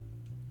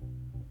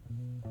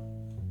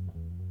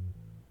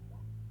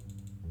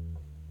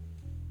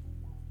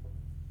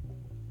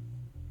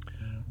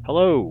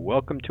Hello,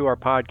 welcome to our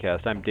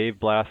podcast. I'm Dave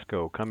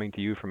Blasco, coming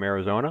to you from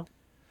Arizona.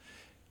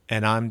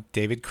 And I'm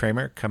David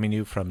Kramer, coming to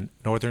you from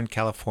Northern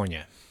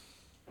California.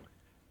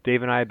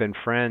 Dave and I have been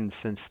friends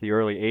since the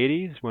early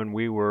 80s when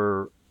we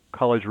were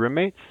college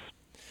roommates.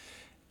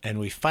 And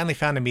we finally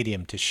found a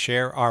medium to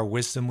share our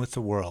wisdom with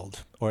the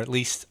world, or at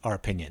least our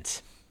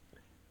opinions.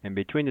 And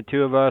between the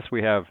two of us,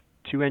 we have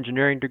two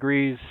engineering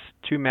degrees,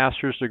 two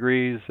master's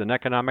degrees, an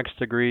economics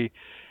degree,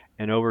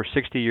 and over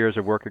 60 years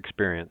of work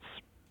experience.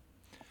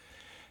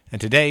 And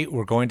today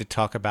we're going to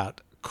talk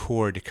about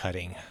cord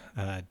cutting.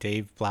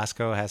 Dave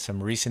Blasco has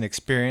some recent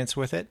experience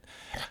with it,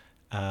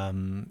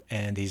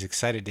 and he's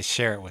excited to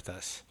share it with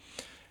us.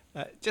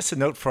 Just a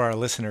note for our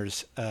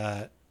listeners,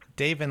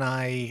 Dave and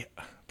I,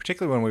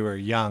 particularly when we were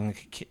young,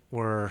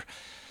 were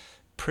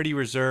pretty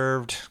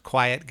reserved,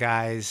 quiet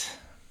guys.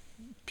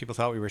 People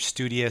thought we were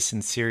studious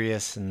and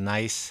serious and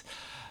nice.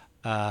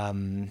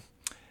 Um,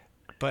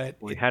 but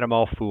We had them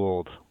all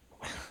fooled.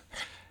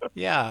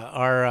 yeah,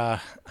 our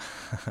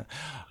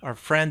our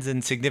friends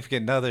and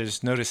significant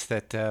others notice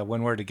that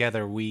when we're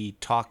together, we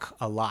talk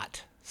a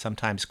lot.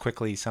 Sometimes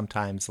quickly,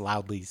 sometimes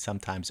loudly,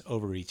 sometimes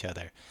over each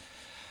other.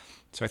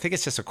 So I think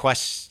it's just a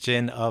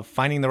question of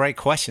finding the right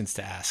questions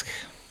to ask.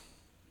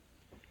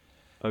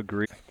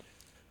 Agreed.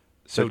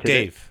 So So,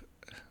 today, Dave,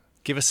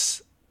 give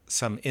us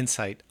some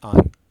insight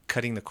on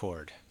cutting the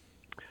cord.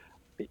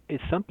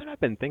 it's something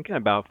I've been thinking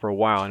about for a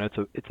while, and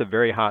it's a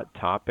very hot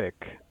topic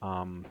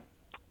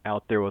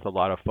out there with a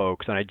lot of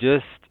folks. And I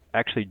just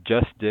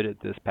did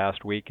it this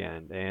past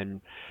weekend,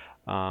 and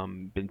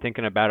been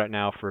thinking about it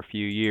now for a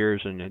few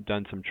years and had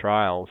done some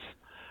trials.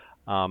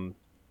 Um,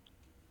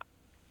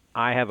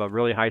 I have a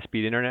really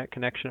high-speed internet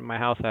connection at my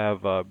house. I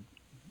have a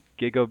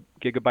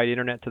gigabyte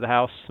internet to the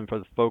house, and for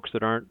the folks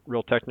that aren't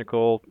real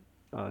technical,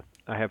 I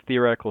have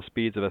theoretical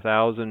speeds of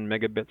 1,000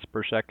 megabits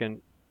per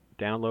second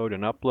download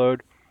and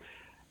upload,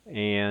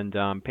 and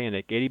I'm paying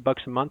like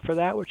 $80 a month for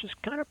that, which is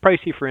kind of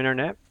pricey for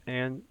internet.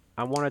 And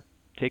I want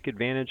to take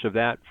advantage of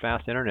that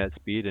fast internet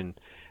speed and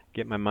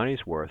get my money's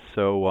worth.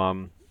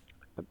 So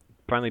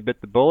finally bit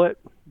the bullet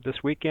this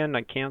weekend.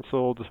 I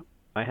canceled.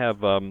 I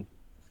have I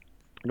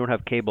don't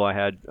have cable. I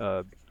had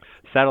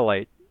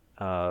satellite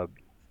uh,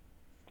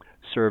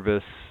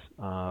 service,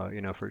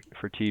 for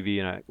TV,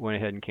 and I went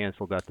ahead and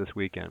canceled that this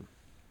weekend.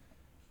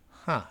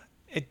 Huh.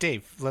 Hey,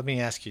 Dave, let me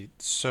ask you.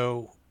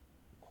 So,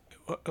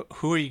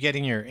 who are you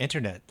getting your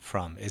internet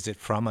from? Is it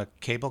from a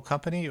cable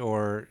company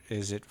or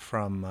is it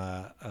from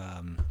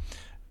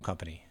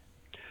company?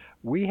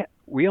 We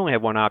only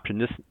have one option.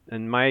 This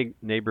in my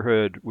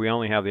neighborhood, we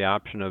only have the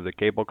option of the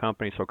cable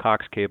company. So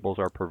Cox Cable's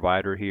our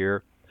provider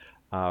here.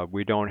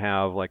 We don't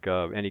have like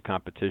any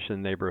competition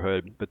in the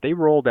neighborhood, but they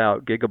rolled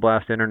out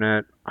Gigablast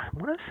Internet. I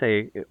want to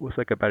say it was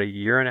like about a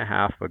year and a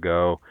half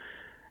ago,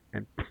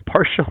 and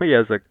partially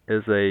as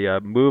a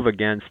move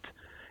against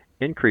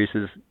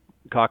increases,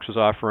 Cox was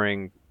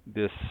offering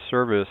this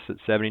service at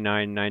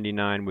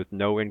 79.99 with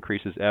no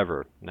increases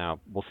ever. Now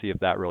we'll see if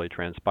that really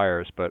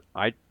transpires, but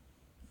I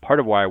part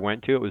of why I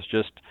went to it was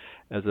just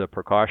as a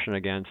precaution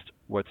against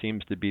what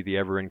seems to be the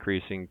ever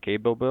increasing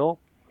cable bill.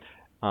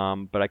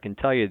 But I can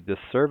tell you the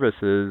service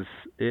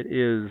it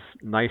is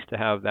nice to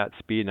have that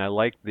speed, and I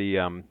like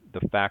the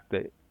fact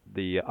that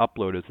the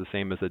upload is the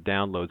same as the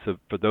download. So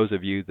for those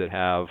of you that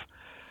have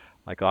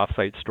like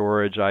offsite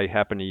storage, I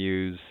happen to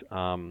use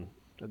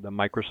the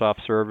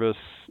Microsoft service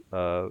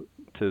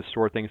to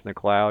store things in the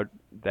cloud.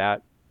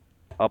 That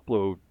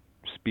upload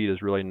speed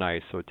is really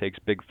nice, so it takes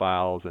big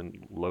files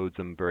and loads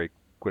them very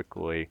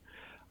quickly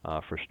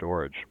for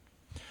storage.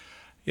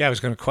 Yeah, I was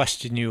going to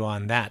question you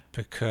on that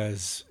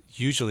because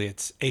usually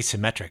it's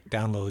asymmetric.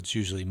 Download's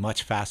usually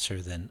much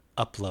faster than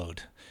upload.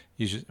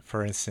 Usually,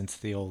 for instance,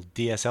 the old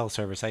DSL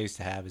service I used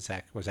to have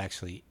was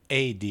actually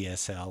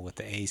ADSL with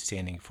the A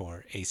standing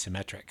for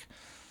asymmetric.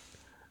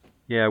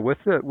 Yeah, with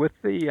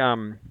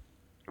the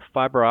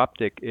fiber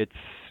optic, it's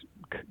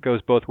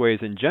goes both ways.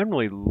 And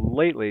generally,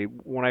 lately,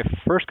 when I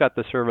first got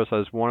the service, I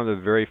was one of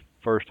the very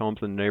first homes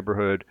in the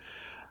neighborhood.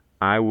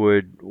 I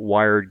would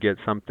wired get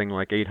something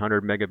like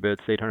 800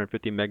 megabits,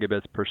 850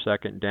 megabits per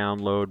second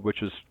download,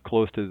 which is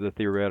close to the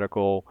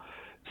theoretical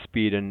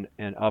speed, and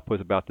up was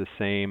about the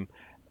same.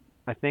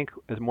 I think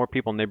as more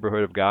people in the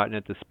neighborhood have gotten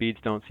it, the speeds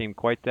don't seem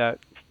quite that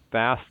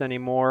fast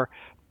anymore.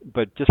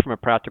 But just from a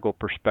practical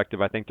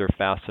perspective, I think they're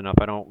fast enough.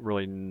 I don't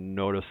really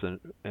notice an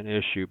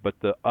issue. But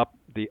the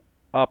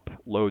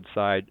upload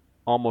side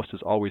almost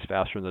is always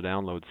faster than the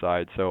download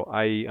side. So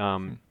I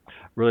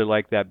really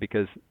like that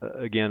because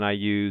again, I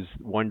use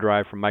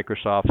OneDrive from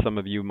Microsoft. Some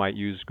of you might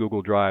use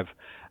Google Drive.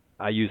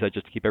 I use that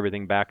just to keep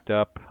everything backed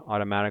up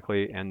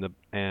automatically, and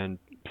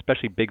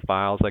especially big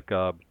files like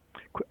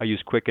I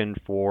use Quicken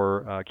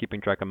for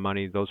keeping track of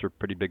money. Those are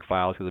pretty big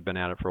files because I've been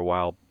at it for a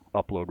while.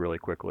 Upload really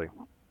quickly.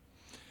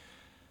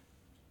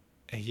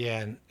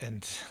 Yeah,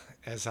 and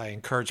as I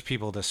encourage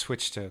people to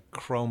switch to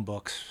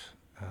Chromebooks,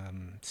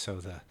 so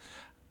the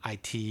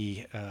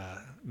IT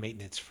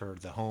maintenance for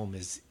the home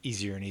is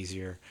easier and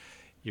easier,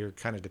 you're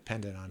kind of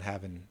dependent on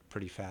having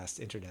pretty fast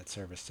internet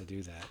service to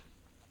do that.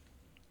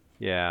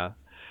 Yeah,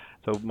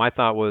 So my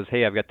thought was,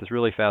 hey, I've got this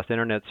really fast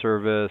internet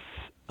service.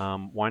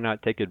 Why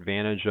not take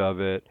advantage of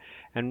it?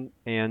 And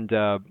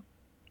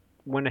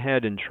went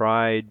ahead and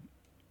tried.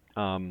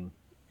 Um,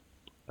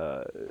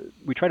 uh,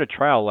 we tried a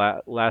trial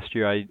last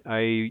year. I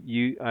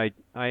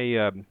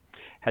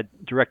had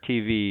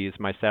DirecTV as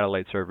my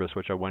satellite service,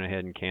 which I went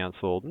ahead and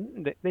canceled.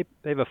 They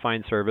have a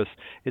fine service.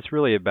 It's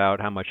really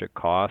about how much it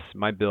costs.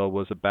 My bill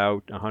was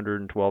about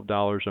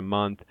 $112 a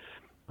month.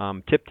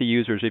 Tip to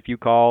users: if you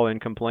call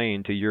and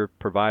complain to your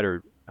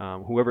provider,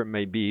 whoever it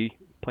may be,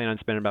 plan on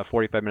spending about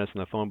 45 minutes on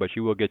the phone, but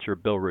you will get your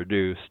bill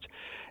reduced.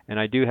 And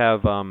I do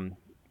have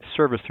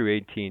service through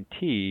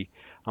AT&T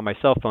on my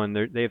cell phone.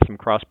 They have some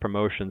cross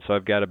promotions, so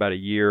I've got about a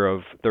year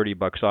of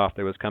 $30 off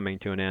that was coming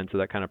to an end, so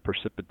that kind of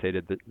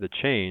precipitated the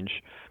change.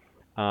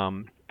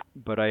 Um,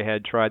 but I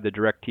had tried the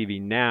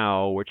DirecTV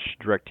Now, which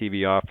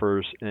DirecTV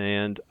offers,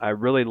 and I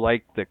really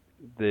liked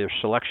their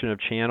selection of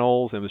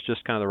channels. It was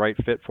just kind of the right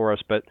fit for us,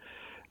 but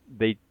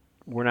they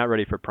were not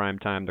ready for prime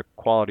time. The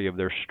quality of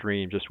their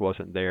stream just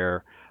wasn't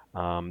there.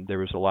 There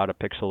was a lot of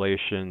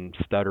pixelation,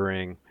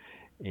 stuttering,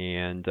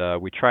 and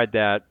we tried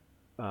that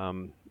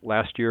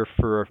last year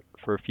for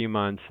a few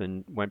months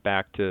and went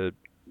back to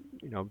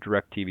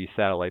DirecTV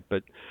satellite.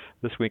 But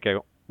this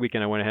weekend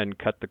I went ahead and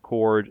cut the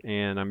cord,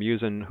 and I'm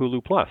using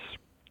Hulu Plus,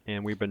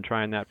 and we've been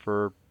trying that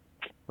for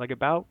like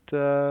about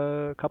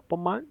a couple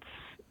months.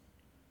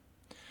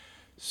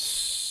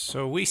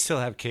 So we still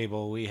have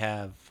cable. We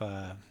have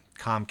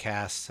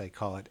Comcast. I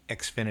call it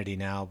Xfinity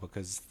now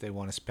because they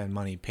want to spend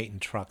money painting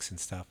trucks and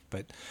stuff.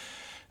 But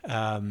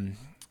um,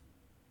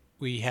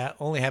 we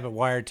only have it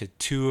wired to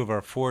two of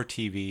our four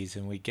TVs,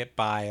 and we get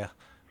by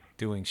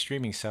doing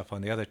streaming stuff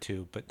on the other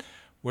two. But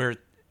where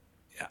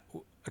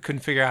I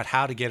couldn't figure out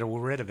how to get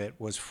rid of it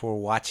was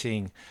for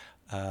watching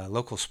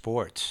local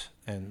sports.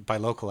 And by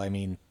local, I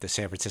mean the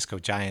San Francisco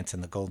Giants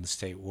and the Golden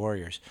State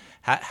Warriors.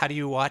 How do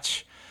you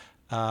watch?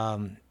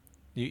 Um,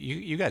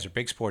 you guys are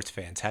big sports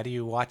fans. How do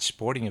you watch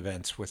sporting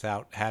events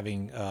without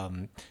having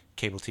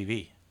cable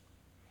TV?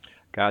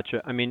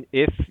 Gotcha. I mean,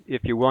 if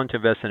you're willing to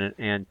invest in an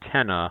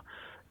antenna,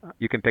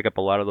 you can pick up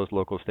a lot of those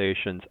local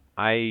stations.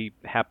 I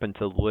happen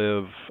to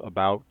live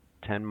about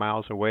 10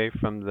 miles away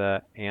from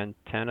the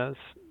antennas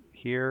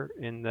here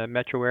in the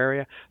metro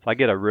area, so I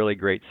get a really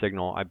great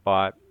signal. I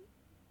bought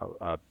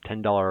a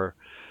 $10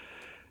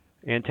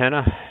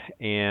 antenna,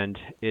 and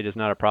it is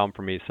not a problem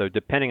for me. So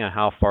depending on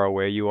how far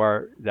away you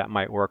are, that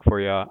might work for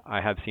you.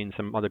 I have seen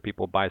some other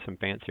people buy some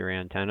fancier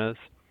antennas,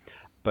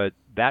 but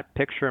that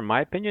picture, in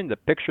my opinion, the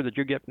picture that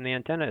you get from the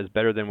antenna is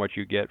better than what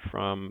you get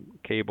from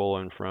cable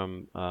and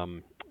from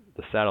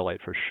the satellite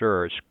for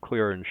sure. It's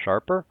clearer and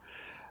sharper.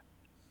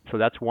 So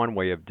that's one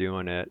way of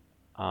doing it.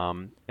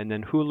 And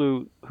then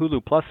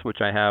Hulu Plus,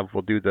 which I have,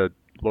 will do the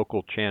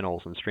local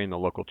channels and stream the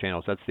local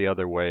channels. That's the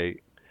other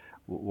way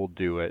we'll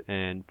do it.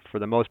 And for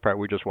the most part,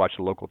 we just watch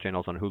the local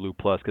channels on Hulu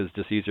Plus because it's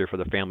just easier for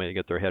the family to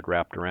get their head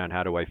wrapped around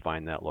how do I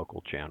find that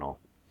local channel.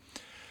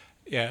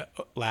 Yeah,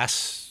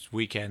 last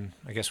weekend,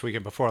 I guess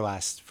weekend before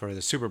last, for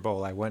the Super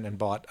Bowl, I went and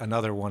bought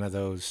another one of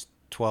those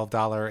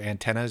 $12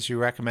 antennas you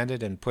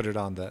recommended and put it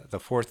on the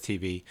fourth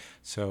TV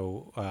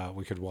so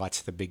we could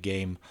watch the big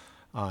game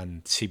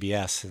on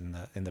CBS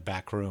in the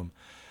back room.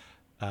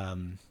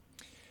 Um,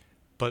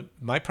 but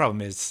my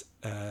problem is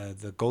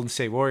the Golden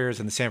State Warriors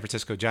and the San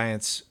Francisco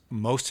Giants.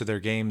 Most of their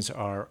games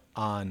are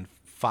on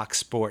Fox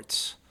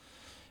Sports,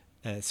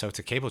 so it's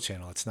a cable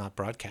channel. It's not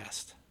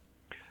broadcast.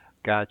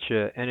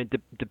 Gotcha. And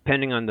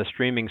depending on the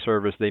streaming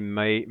service, they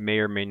may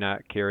or may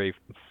not carry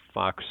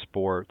Fox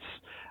Sports.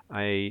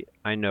 I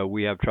know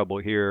we have trouble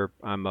here.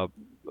 I'm a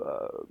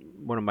uh,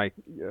 one of my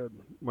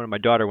one of my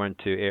daughter went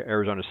to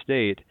Arizona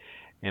State,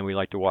 and we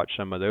like to watch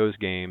some of those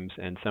games.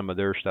 And some of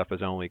their stuff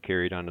is only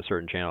carried on a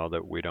certain channel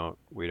that we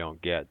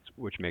don't get,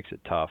 which makes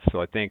it tough.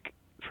 So I think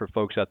for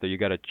folks out there, you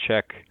got to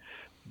check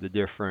the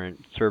different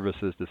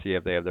services to see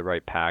if they have the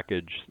right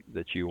package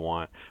that you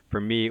want.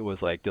 For me, it was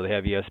like, do they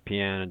have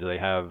ESPN and do they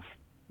have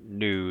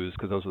news?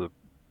 Because those are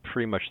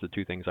pretty much the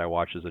two things I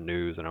watch is the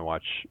news and I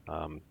watch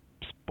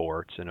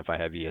sports. And if I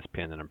have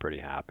ESPN, then I'm pretty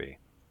happy.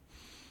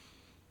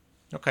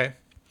 Okay.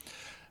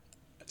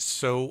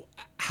 So,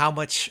 how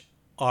much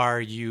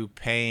are you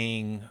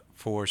paying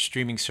for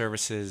streaming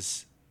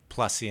services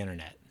plus the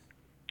internet?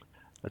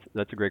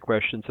 That's a great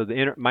question. So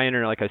my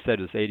internet, like I said,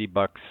 is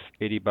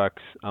 $80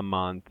 a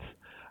month.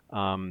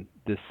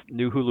 This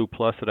new Hulu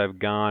Plus that I've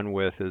gone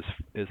with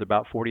is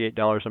about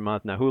 $48 a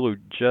month. Now Hulu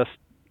just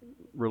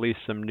released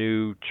some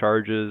new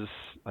charges,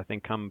 I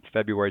think come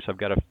February, so I've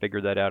got to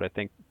figure that out. I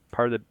think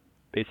part of the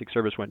basic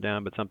service went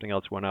down, but something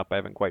else went up. I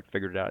haven't quite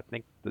figured it out. I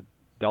think the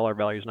dollar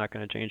value is not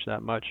going to change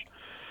that much.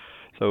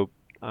 So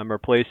I'm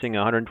replacing a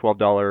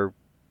 $112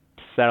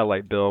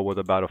 satellite bill with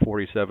about a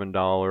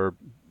 $47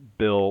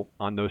 bill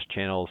on those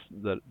channels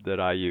that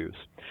I use.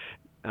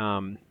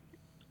 Um,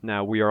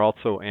 Now we are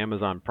also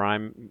Amazon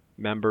Prime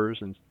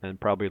members, and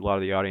probably a lot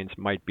of the audience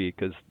might be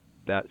because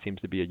that seems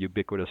to be a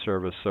ubiquitous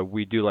service. So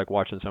we do like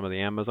watching some of the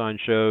Amazon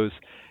shows,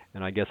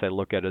 and I guess I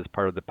look at it as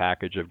part of the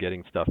package of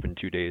getting stuff in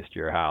 2 days to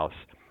your house.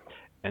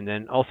 And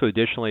then also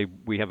additionally,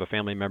 we have a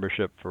family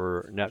membership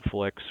for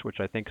Netflix, which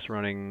I think is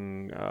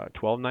running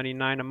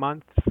 $12.99 a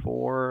month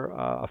for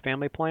a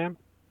family plan.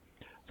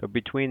 So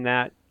between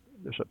that,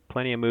 there's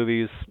plenty of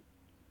movies.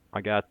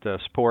 I got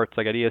sports.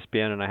 I got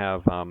ESPN, and I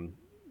have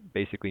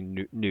basically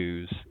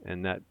news,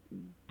 and that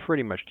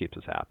pretty much keeps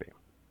us happy.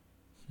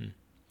 Hmm.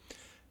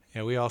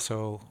 Yeah, we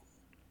also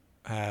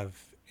have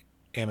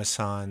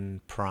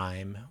Amazon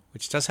Prime,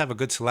 which does have a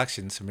good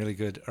selection, some really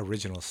good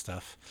original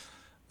stuff.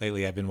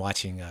 Lately, I've been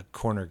watching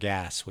Corner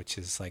Gas, which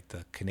is like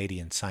the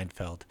Canadian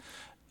Seinfeld.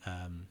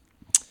 Um,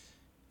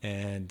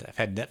 and I've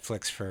had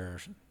Netflix for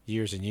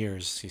years and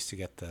years. Used to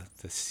get the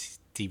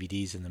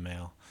DVDs in the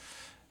mail,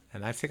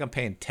 and I think I'm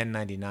paying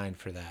 $10.99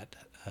 for that.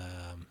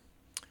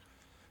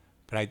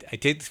 But I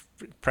did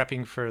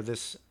prepping for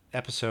this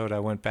episode. I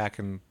went back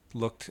and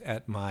looked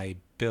at my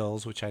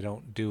bills, which I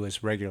don't do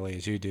as regularly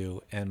as you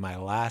do, and my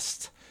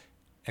last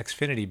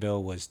Xfinity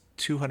bill was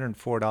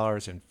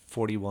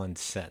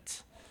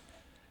 $204.41.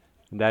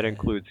 And that And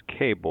includes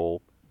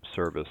cable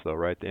service, though,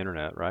 right? The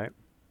internet, right?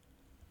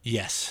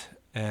 yes,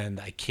 and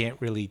I can't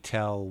really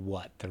tell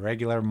what the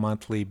regular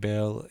monthly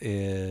bill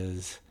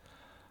is.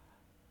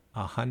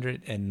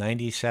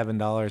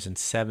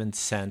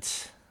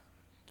 $197.07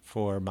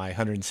 for my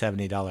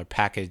 $170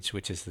 package,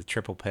 which is the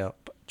triple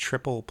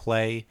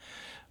play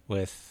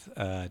with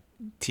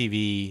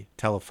TV,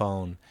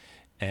 telephone,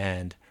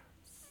 and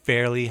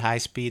fairly high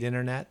speed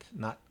internet.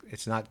 Not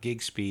It's not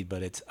gig speed,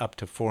 but it's up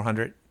to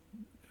 400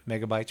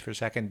 megabytes per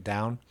second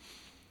down.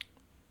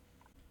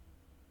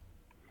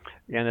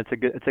 Yeah, and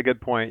it's a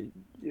good point.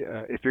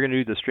 If you're going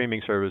to do the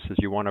streaming services,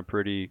 you want a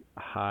pretty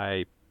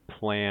high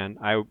plan.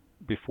 I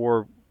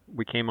before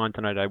we came on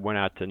tonight, I went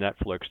out to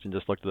Netflix and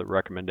just looked at the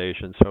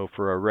recommendations. So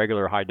for a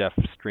regular high def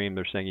stream,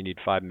 they're saying you need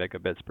 5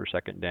 megabits per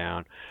second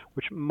down,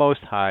 which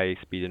most high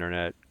speed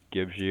internet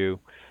gives you.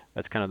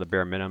 That's kind of the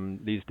bare minimum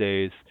these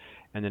days.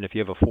 And then if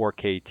you have a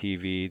 4K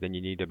TV, then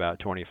you need about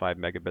 25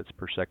 megabits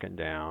per second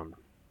down.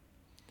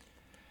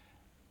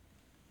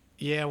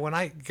 Yeah, when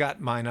I got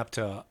mine up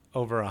to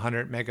over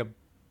 100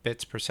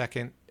 megabits per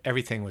second,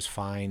 everything was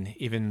fine.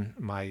 Even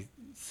my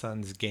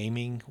son's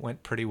gaming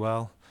went pretty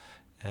well.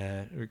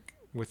 Uh,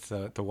 with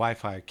the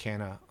Wi-Fi,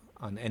 kind of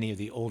on any of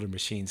the older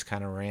machines,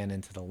 kind of ran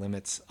into the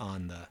limits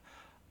on the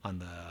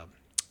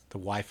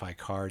Wi-Fi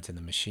cards in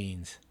the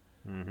machines.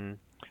 Mhm.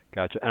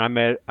 Gotcha.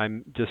 And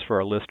I'm just for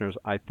our listeners,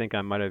 I think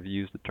I might have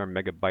used the term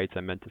megabytes.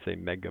 I meant to say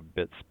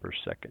megabits per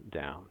second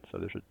down. So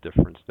there's a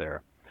difference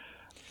there.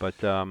 But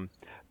from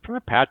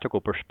a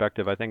practical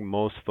perspective, I think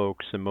most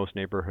folks in most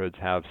neighborhoods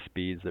have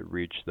speeds that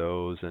reach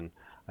those. And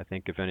I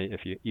think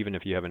if you even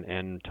if you have an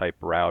N-type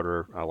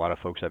router, a lot of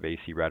folks have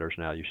AC routers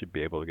now. You should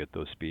be able to get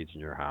those speeds in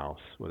your house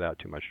without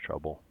too much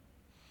trouble.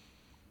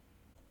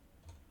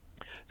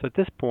 So at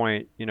this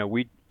point,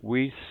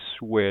 we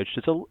switched.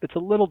 It's a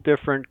little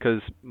different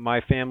because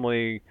my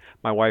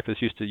wife is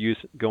used to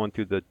going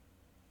through the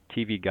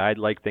TV guide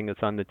like thing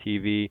that's on the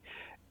TV,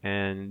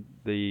 and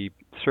the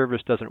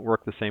service doesn't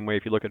work the same way.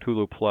 If you look at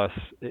Hulu Plus,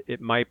 it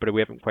might, but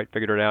we haven't quite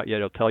figured it out yet.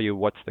 It'll tell you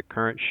what's the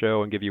current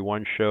show and give you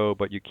one show,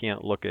 but you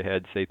can't look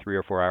ahead, say 3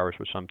 or 4 hours,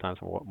 which sometimes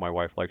what my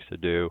wife likes to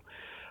do.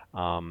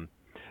 Um,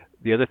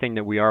 the other thing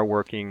that we are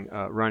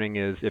running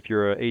is if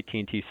you're a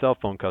AT&T cell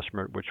phone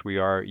customer, which we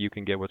are, you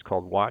can get what's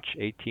called Watch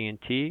AT&T, and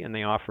T, and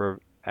they offer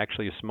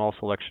actually a small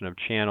selection of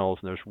channels.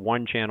 And there's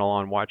one channel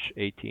on Watch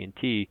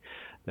AT&T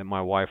that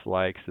my wife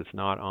likes that's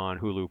not on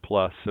Hulu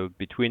Plus. So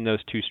between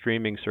those two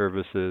streaming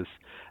services,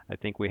 I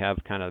think we have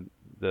kind of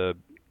the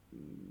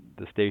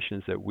the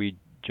stations that we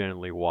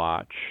generally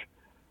watch.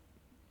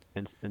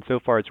 And so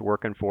far it's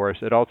working for us.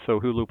 It also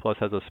Hulu Plus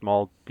has a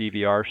small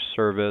DVR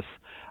service.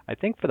 I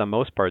think for the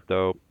most part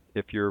though,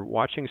 if you're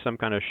watching some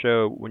kind of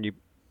show, when you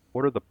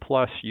order the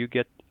Plus,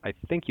 I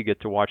think you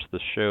get to watch the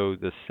show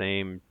the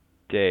same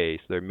day.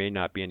 So there may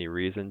not be any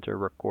reason to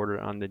record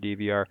it on the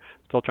DVR.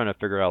 Still trying to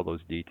figure out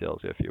those details,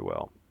 if you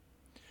will.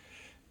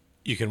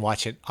 You can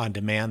watch it on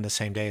demand the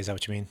same day. Is that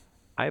what you mean?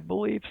 I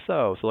believe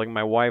so. So like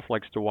my wife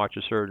likes to watch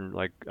a certain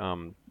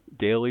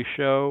daily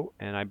show,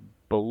 and I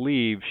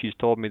believe she's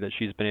told me that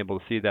she's been able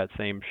to see that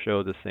same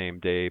show the same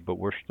day, but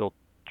we're still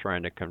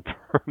trying to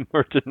confirm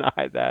or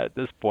deny that at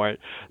this point.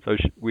 So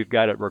we've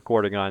got it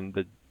recording on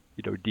the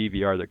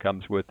DVR that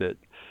comes with it.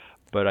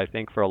 But I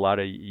think for a lot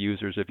of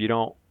users, if you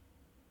don't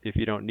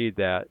need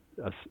that,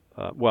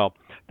 well,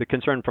 the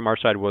concern from our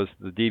side was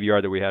the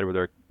DVR that we had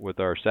with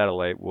our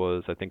satellite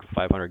was I think a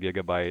 500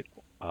 gigabyte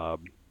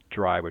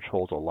drive, which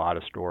holds a lot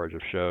of storage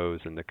of shows,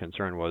 and the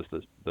concern was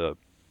the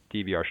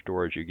DVR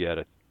storage you get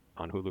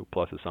on Hulu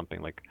Plus is something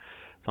like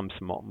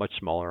much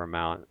smaller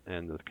amount,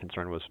 and the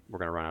concern was we're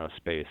going to run out of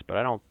space. But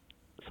I don't.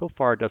 So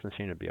far, it doesn't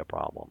seem to be a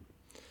problem.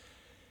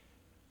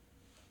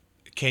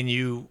 Can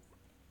you,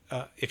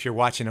 if you're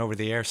watching over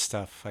the air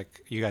stuff,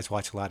 like you guys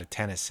watch a lot of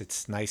tennis,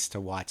 it's nice to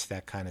watch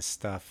that kind of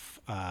stuff,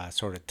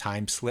 sort of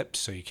time slip,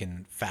 so you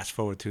can fast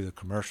forward through the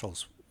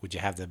commercials. Would you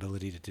have the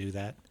ability to do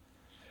that?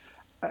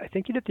 I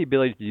think you'd have the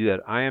ability to do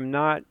that. I am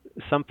not.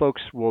 some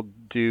folks will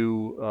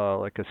do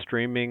like a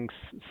streaming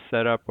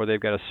setup where they've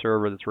got a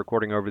server that's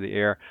recording over the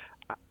air.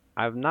 I-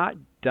 I've not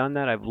done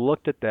that. I've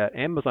looked at that.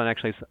 Amazon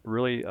actually has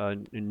really a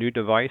new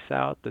device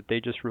out that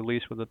they just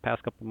released within the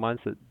past couple of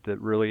months that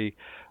really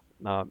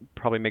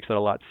probably makes it a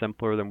lot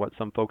simpler than what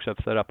some folks have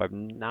set up. I've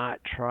not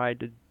tried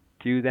to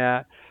do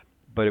that,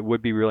 but it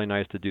would be really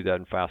nice to do that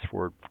and fast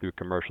forward through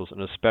commercials,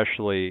 and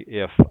especially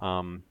if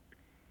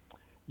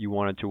you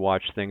wanted to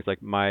watch things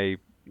like my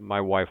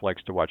wife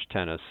likes to watch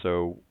tennis,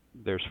 so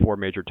there's four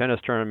major tennis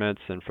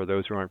tournaments, and for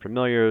those who aren't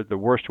familiar, the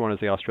worst one is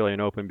the Australian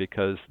Open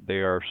because they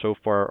are so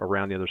far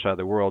around the other side of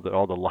the world that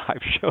all the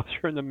live shows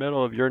are in the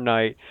middle of your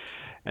night,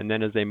 and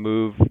then as they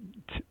move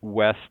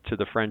west to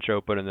the French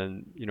Open and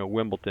then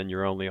Wimbledon,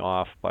 you're only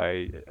off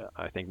by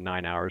I think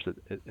 9 hours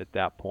at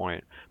that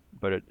point.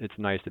 But it's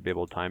nice to be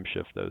able to time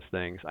shift those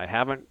things. I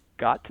haven't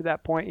got to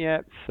that point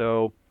yet,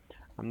 so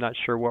I'm not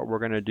sure what we're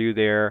going to do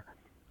there.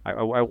 I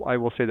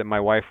will say that my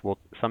wife will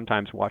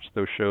sometimes watch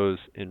those shows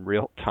in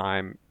real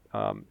time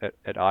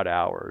at odd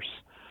hours.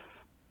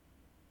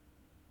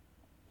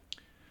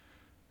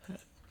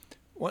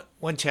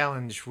 One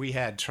challenge we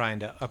had trying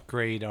to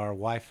upgrade our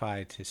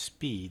Wi-Fi to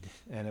speed,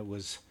 and it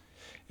was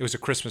a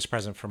Christmas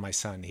present for my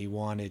son. He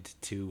wanted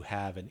to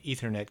have an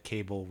Ethernet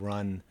cable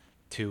run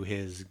to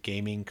his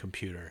gaming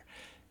computer,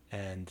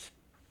 and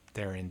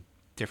they're in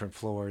different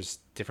floors,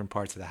 different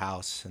parts of the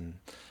house, and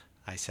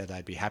I said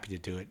I'd be happy to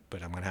do it,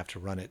 but I'm going to have to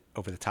run it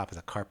over the top of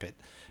the carpet.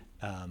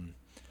 Um,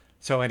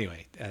 so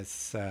anyway,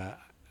 as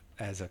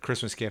a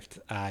Christmas gift,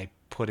 I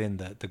put in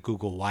the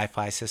Google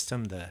Wi-Fi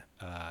system, the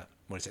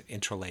what is it,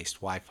 interlaced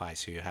Wi-Fi,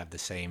 so you have the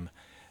same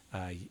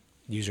uh,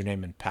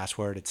 username and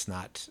password. It's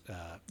not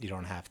you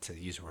don't have to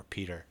use a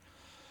repeater,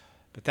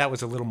 but that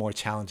was a little more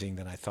challenging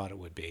than I thought it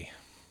would be.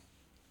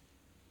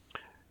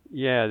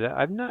 Yeah,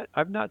 I've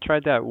not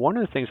tried that. One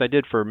of the things I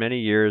did for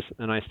many years,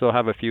 and I still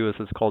have a few, is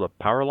it's called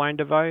a power line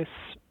device.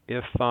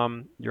 If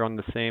you're on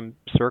the same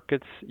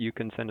circuits, you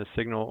can send a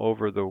signal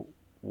over the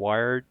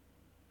wired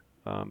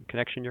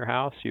connection in your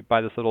house. You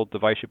buy this little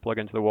device you plug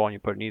into the wall and you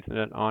put an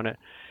Ethernet on it.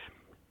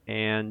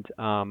 And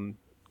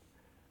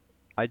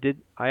I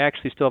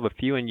actually still have a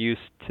few in use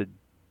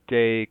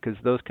today because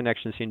those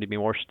connections seem to be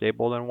more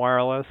stable than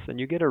wireless,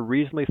 and you get a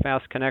reasonably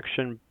fast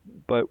connection.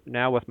 But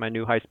now with my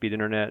new high-speed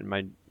internet and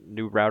my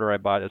new router I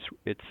bought,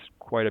 it's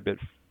quite a bit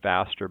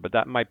faster. But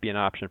that might be an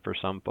option for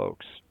some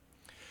folks.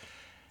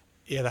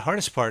 Yeah, the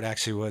hardest part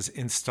actually was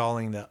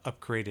installing the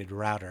upgraded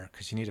router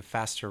because you need a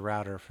faster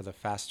router for the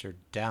faster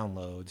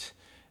downloads.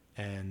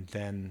 And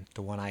then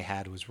the one I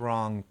had was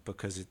wrong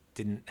because it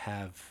didn't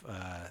have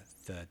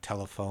the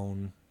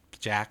telephone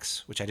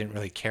jacks, which I didn't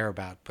really care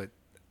about, but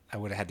I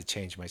would have had to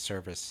change my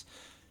service,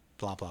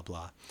 blah, blah,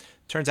 blah.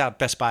 Turns out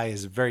Best Buy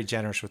is very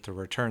generous with the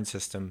return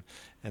system,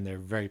 and they're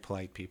very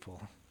polite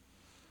people.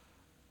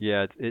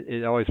 Yeah,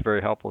 it's always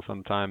very helpful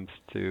sometimes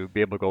to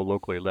be able to go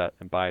locally let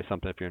and buy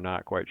something if you're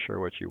not quite sure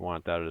what you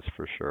want. That is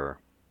for sure.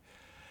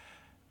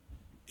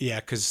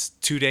 Yeah, because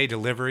 2 day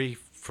delivery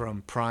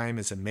from Prime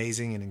is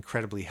amazing and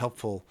incredibly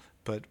helpful.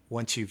 But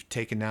once you've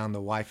taken down the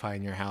Wi Fi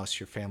in your house,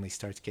 your family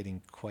starts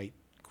getting quite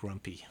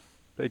grumpy.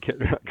 They get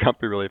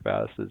grumpy really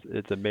fast.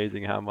 It's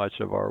amazing how much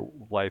of our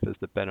life is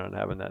dependent on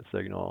having that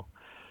signal.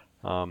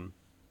 Um,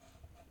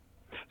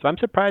 so I'm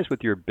surprised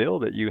with your bill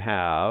that you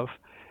have.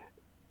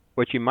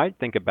 What you might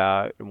think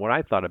about, and what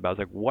I thought about, is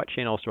like, what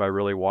channels do I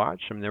really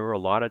watch? I mean, there were a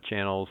lot of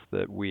channels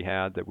that we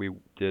had that we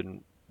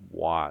didn't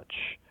watch.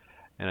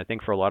 And I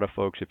think for a lot of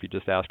folks, if you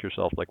just ask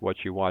yourself like what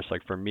you watch,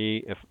 like for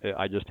me, if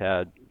I just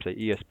had say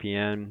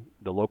ESPN,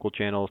 the local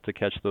channels to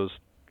catch those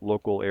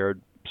local aired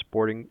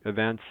sporting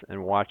events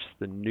and watch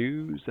the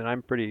news, and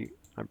I'm pretty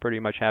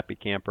much happy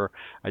camper.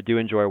 I do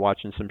enjoy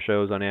watching some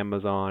shows on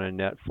Amazon and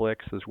Netflix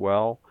as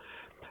well.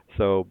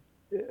 So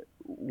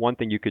one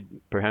thing you could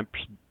perhaps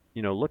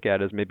look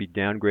at is maybe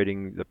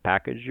downgrading the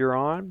package you're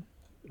on,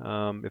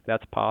 if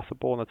that's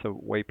possible. And that's a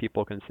way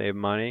people can save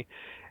money.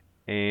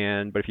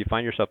 But if you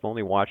find yourself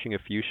only watching a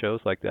few shows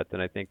like that,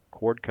 then I think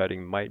cord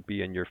cutting might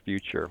be in your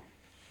future.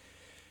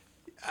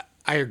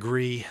 I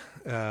agree.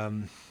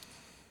 Um,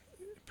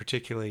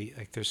 Particularly,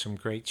 like, there's some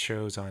great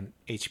shows on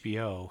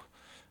HBO,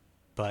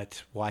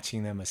 but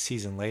watching them a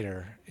season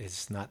later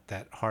is not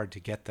that hard to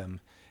get them.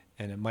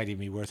 And it might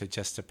even be worth it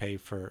just to pay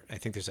for. I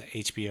think there's a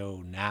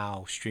HBO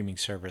Now streaming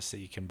service that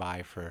you can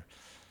buy for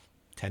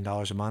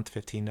 $10 a month,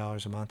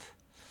 $15 a month.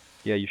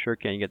 Yeah, you sure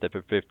can. You get that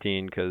for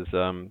 15 because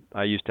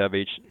I used to have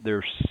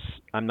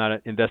I'm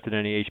not invested in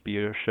any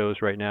HBO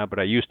shows right now, but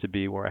I used to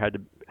be where I had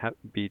to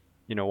be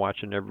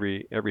watching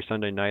every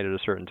Sunday night at a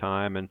certain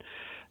time. And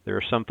there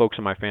are some folks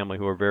in my family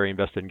who are very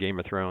invested in Game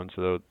of Thrones,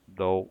 so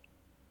they'll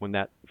when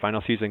that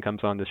final season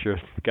comes on this year,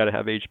 got to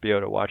have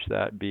HBO to watch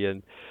that, be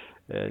in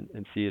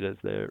and see it as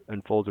it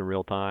unfolds in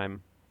real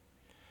time.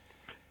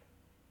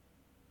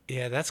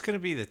 Yeah, that's going to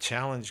be the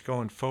challenge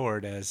going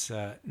forward as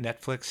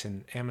Netflix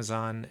and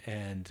Amazon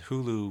and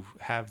Hulu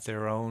have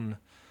their own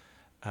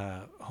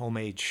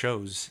homemade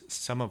shows,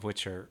 some of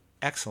which are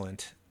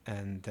excellent,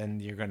 and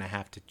then you're going to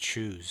have to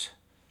choose.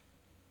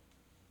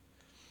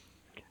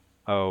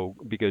 Oh,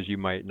 because you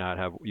might not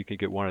have, you could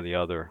get one or the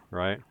other,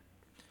 right?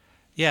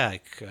 Yeah,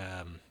 like,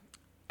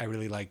 I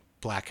really like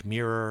Black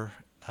Mirror.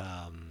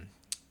 Um,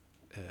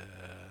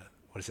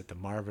 what is it? The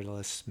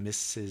Marvelous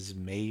Mrs.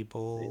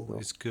 Mabel Maisel.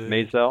 is good.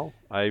 Maisel?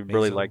 I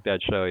really Maisel. like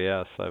that show.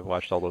 Yes, I've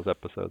watched all those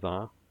episodes.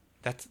 Uh huh.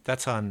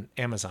 That's on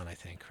Amazon, I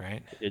think,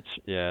 right?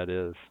 Yeah, it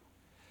is.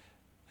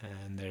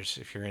 And there's,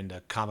 if you're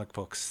into comic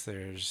books,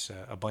 there's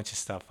a bunch of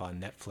stuff on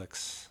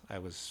Netflix. I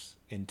was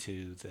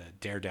into the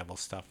Daredevil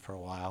stuff for a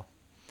while.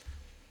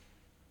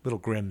 Little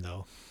grim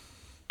though.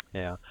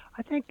 Yeah,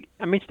 I think.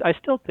 I mean, I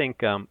still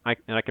think. I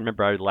can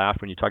remember I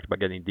laughed when you talked about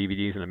getting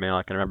DVDs in the mail.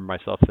 I can remember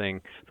myself saying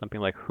something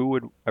like, "Who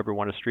would ever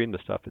want to stream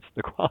this stuff? It's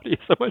the quality is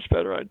so much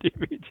better on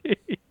DVD."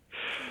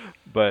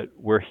 But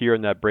we're here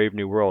in that brave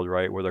new world,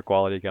 right, where the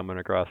quality coming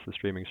across the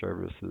streaming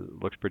service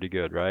looks pretty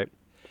good, right?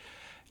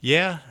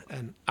 Yeah,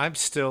 and I'm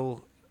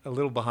still a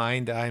little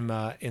behind. I'm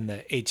in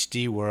the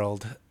HD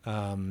world.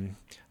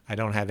 I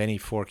don't have any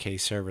 4K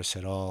service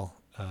at all.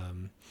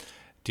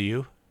 Do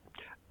you?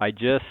 I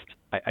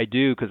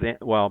do because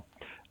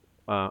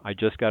I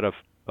just got a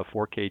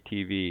 4K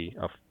TV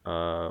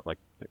like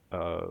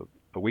uh,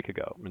 a week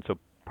ago, and so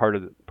part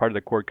of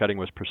the cord cutting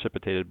was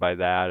precipitated by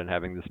that and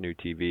having this new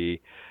TV.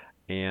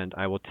 And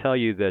I will tell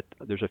you that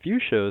there's a few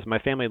shows. My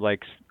family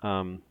likes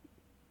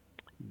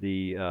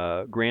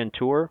the Grand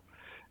Tour,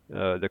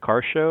 the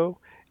car show,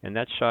 and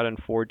that's shot in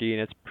 4D,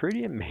 and it's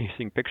pretty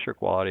amazing picture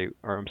quality.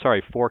 Or I'm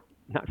sorry,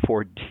 not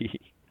 4D.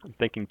 I'm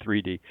thinking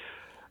 3D,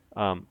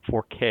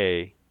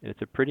 4K, and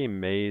it's a pretty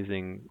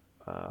amazing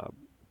uh,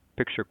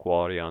 picture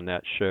quality on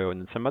that show.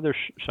 And then some of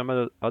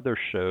the other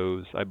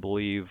shows, I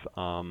believe,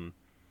 are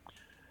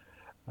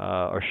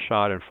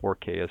shot in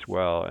 4K as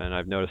well. And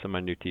I've noticed on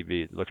my new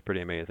TV, it looks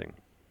pretty amazing.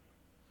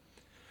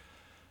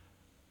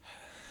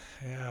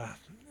 Yeah,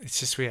 it's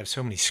just we have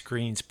so many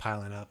screens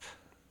piling up.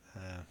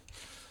 Uh,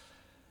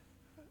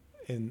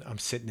 and I'm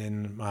sitting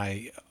in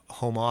my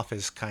home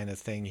office kind of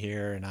thing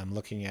here, and I'm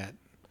looking at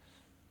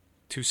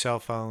two cell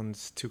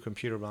phones, two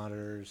computer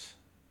monitors,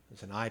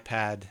 there's an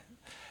iPad.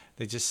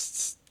 They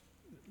just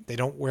they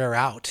don't wear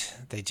out.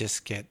 They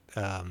just get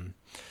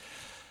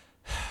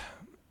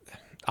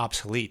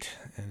obsolete,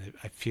 and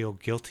I feel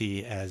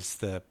guilty as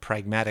the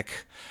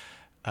pragmatic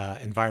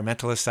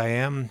environmentalist I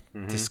am,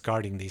 Hmm.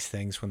 discarding these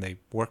things when they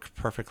work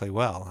perfectly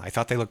well. I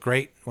thought they looked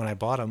great when I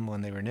bought them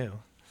when they were new.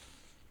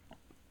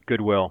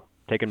 Goodwill.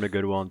 Take them to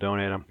Goodwill and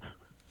donate them.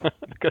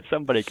 Because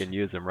somebody can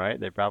use them, right?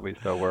 They probably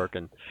still work,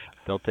 and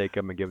they'll take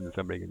them and give them to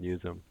somebody who can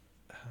use them.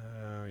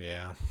 Oh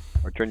yeah.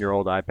 Or turn your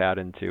old iPad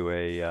into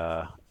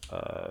a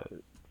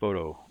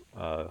photo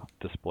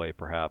display,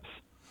 perhaps.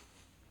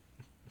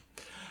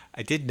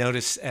 I did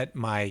notice at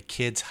my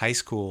kids' high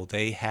school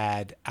they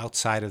had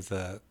outside of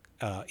the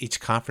each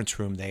conference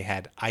room they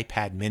had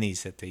iPad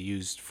minis that they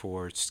used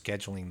for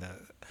scheduling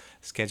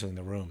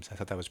the rooms. I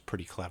thought that was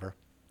pretty clever.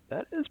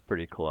 That is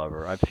pretty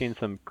clever. I've seen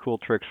some cool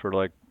tricks for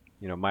like,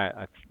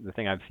 the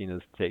thing I've seen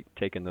is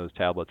taking those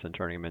tablets and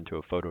turning them into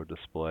a photo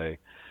display.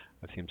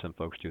 I've seen some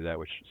folks do that,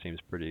 which seems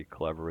pretty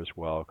clever as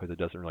well, because it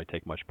doesn't really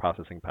take much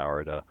processing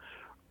power to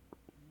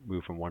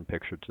move from one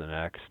picture to the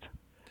next.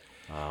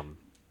 Um,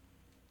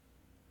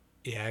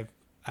 Yeah,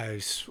 I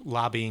was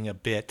lobbying a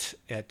bit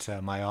at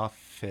my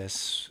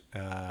office.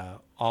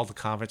 All the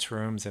conference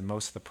rooms and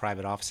most of the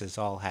private offices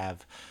all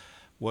have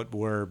what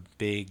were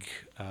big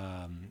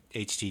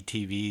HD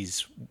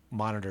TVs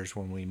monitors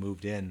when we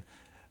moved in,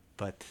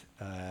 but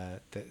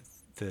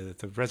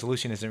the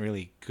resolution isn't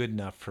really good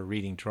enough for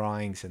reading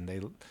drawings, and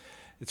they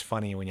it's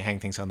funny when you hang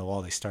things on the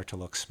wall they start to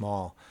look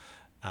small.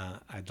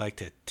 I'd like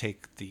to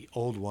take the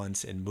old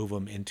ones and move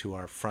them into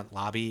our front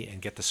lobby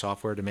and get the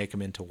software to make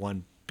them into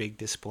one big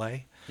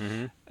display,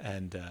 hmm.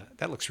 and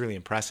that looks really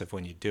impressive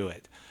when you do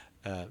it.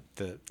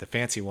 The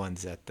fancy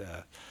ones at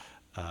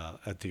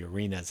the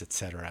arenas,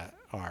 etc.,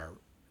 are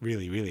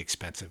really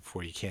expensive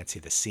where you can't see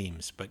the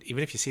seams. But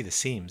even if you see the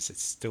seams,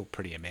 it's still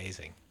pretty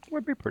amazing. It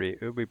would be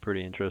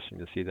pretty interesting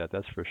to see that.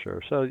 That's for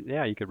sure. So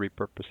yeah, you could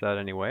repurpose that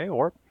anyway,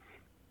 or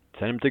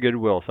send them to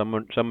Goodwill.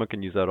 Someone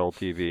can use that old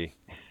TV.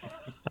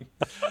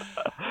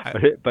 I,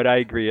 But I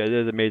agree. It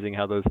is amazing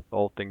how those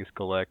old things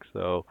collect.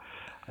 So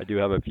I do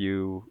have a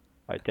few.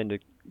 I tend to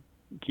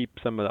keep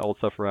some of the old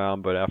stuff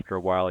around, but after a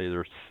while,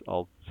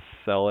 I'll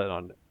sell it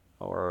on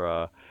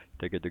or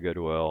take it to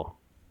Goodwill.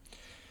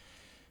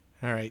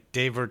 all right,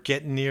 Dave, we're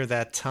getting near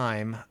that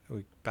time.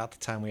 About the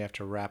time we have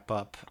to wrap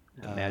up.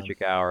 A Um,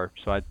 magic hour.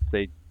 So I'd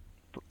say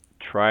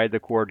try the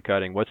cord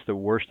cutting. What's the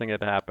worst thing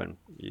that happen?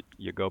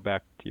 You go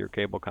back to your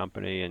cable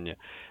company and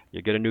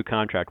you get a new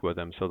contract with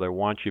them. So they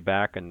want you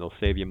back and they'll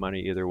save you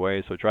money either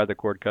way. So try the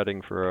cord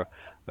cutting for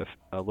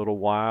a little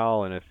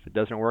while, and if it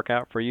doesn't work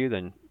out for you,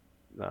 then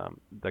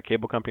the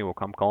cable company will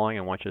come calling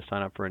and want you to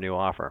sign up for a new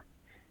offer.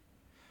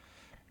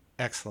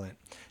 Excellent.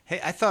 Hey,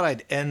 I thought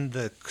I'd end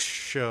the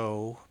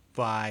show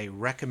by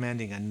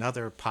recommending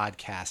another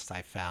podcast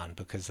I found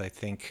because I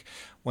think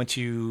once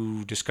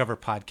you discover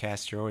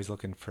podcasts, you're always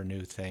looking for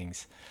new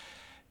things.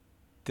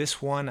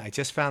 This one I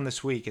just found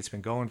this week. It's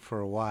been going for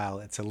a while.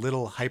 It's a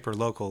little hyper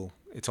local.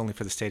 It's only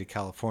for the state of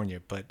California,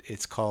 but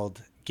it's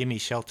called Gimme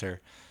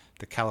Shelter,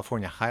 the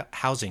California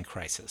Housing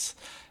Crisis.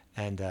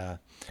 And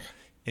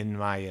in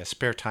my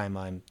spare time,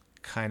 I'm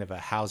kind of a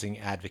housing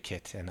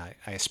advocate, and I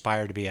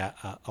aspire to be a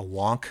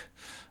wonk.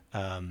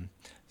 Um,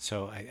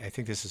 so I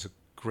think this is a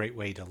great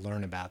way to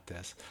learn about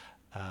this.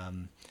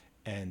 Um,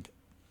 and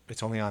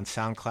it's only on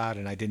SoundCloud,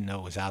 and I didn't know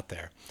it was out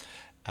there.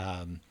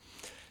 Um,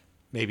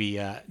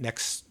 Maybe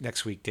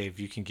next week, Dave,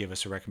 you can give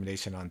us a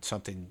recommendation on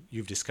something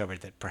you've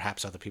discovered that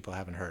perhaps other people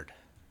haven't heard.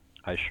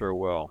 I sure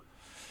will.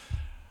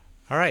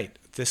 All right,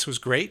 this was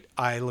great.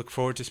 I look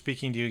forward to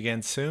speaking to you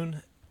again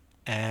soon,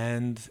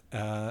 and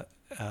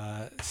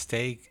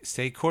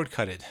stay cord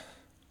cutted.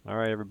 All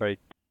right, everybody.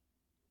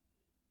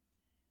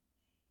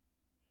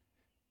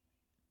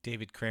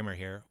 David Kramer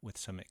here with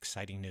some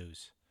exciting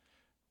news.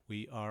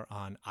 We are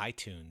on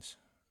iTunes,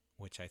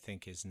 which I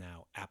think is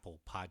now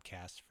Apple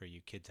Podcasts for you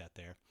kids out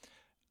there.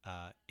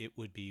 It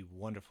would be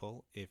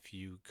wonderful if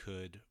you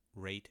could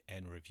rate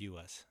and review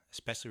us,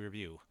 especially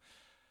review.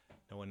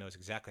 No one knows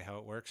exactly how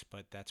it works,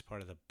 but that's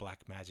part of the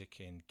black magic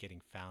in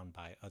getting found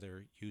by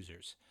other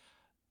users.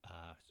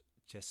 Uh,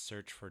 just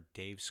search for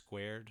Dave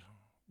Squared,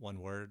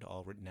 one word,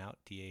 all written out,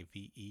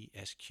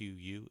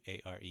 DAVESQUARED,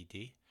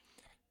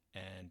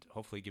 and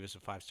hopefully give us a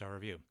 5-star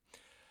review.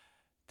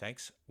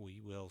 Thanks.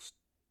 We will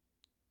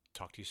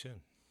talk to you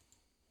soon.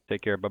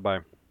 Take care. Bye bye.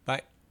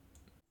 Bye.